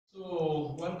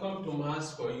Welcome to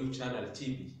Maths for You channel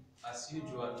TV. As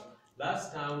usual,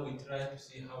 last time we tried to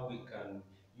see how we can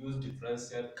use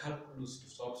differential calculus to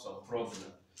solve some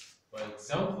problem. For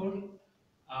example,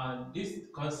 this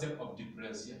concept of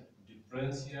differential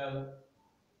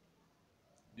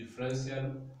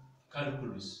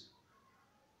calculus.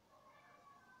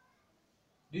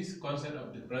 This concept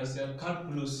of differential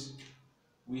calculus,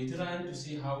 we try to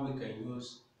see how we can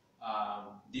use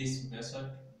this method.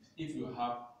 If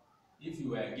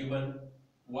you were given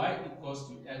y equals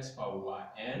to x power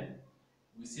n,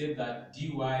 we say that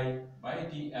dy by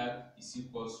dx is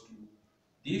equals to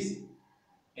this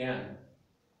n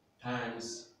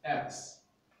times x.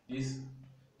 This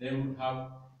then we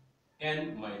have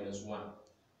n minus 1.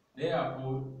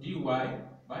 Therefore, dy by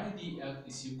dx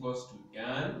is equals to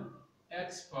n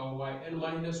x power n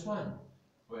minus 1.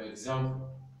 For example,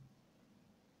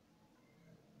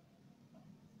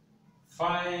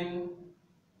 find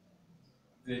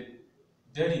the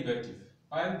derivative.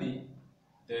 Find the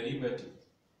derivative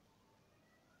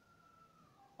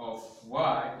of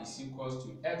y is equals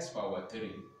to x power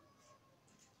 3.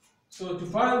 So to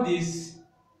find this,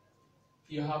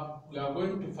 we are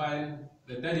going to find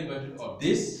the derivative of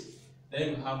this. Then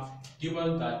you have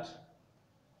given that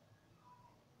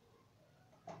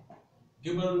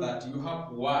you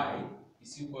have y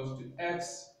is equals to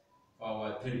x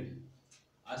power 3.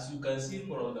 As you can see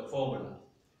from the formula,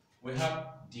 we have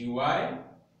dy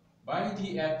by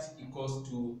dx equals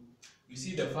to, you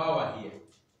see the power here,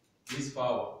 this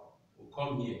power will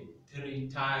come here, 3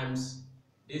 times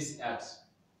this x,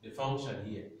 the function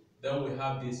here. Then we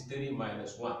have this 3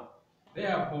 minus 1.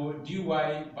 Therefore, dy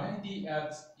by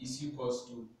dx is equals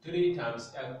to 3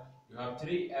 times x. You have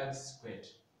 3x squared.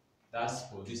 That's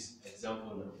for this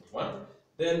example number 1.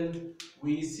 Then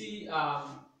we see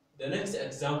the next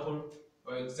example.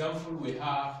 For example, we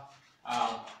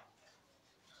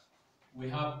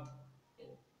have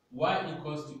y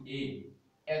equals to a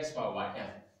x power n.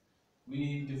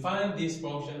 We define this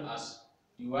function as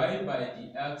dy by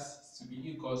dx to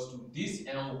be equals to this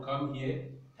n will come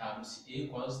here times a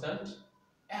constant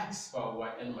x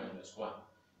power n minus 1.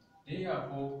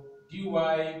 Therefore, dy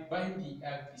by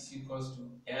dx is equals to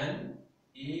n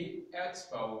a x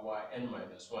power n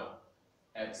minus 1.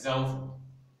 Example.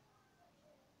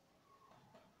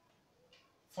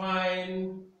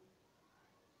 Find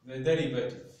the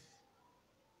derivative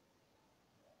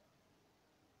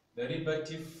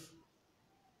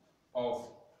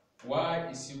of y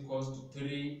is equals to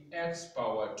 3x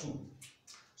power 2.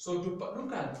 So to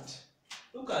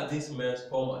look at this math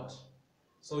format.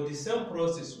 So the same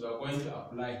process we are going to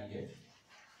apply here.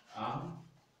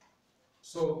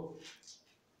 So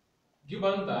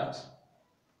given that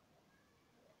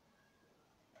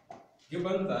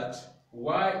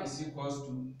y is equals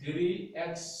to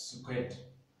 3x squared,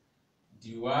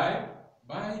 dy by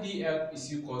dx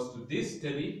is equals to this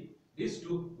 3, these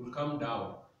 2 will come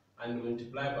down and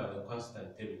multiply by the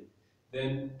constant 3.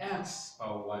 Then x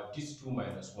power this 2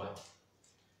 minus 1.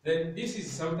 Then this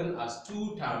is something as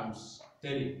 2 times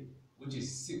 3, which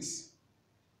is 6.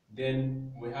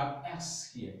 Then we have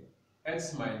x here.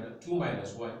 X minus 2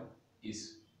 minus 1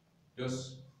 is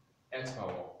just x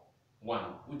power 1,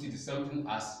 which is something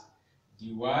as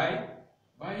dy by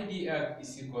dx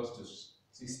is equals to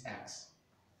 6x.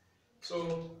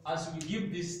 So as we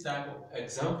give this type of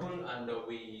example and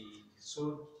we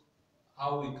show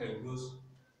how we can use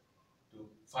to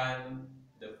find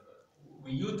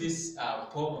we use this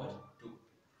format to,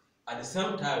 at the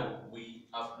same time we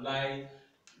apply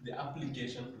the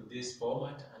application to this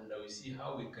format and we see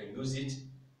how we can use it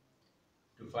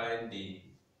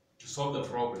to solve the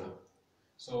problem.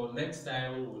 So next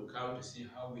time we will come to see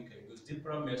how we can use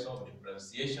different methods of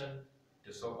differentiation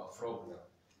to solve a problem.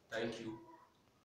 Thank you.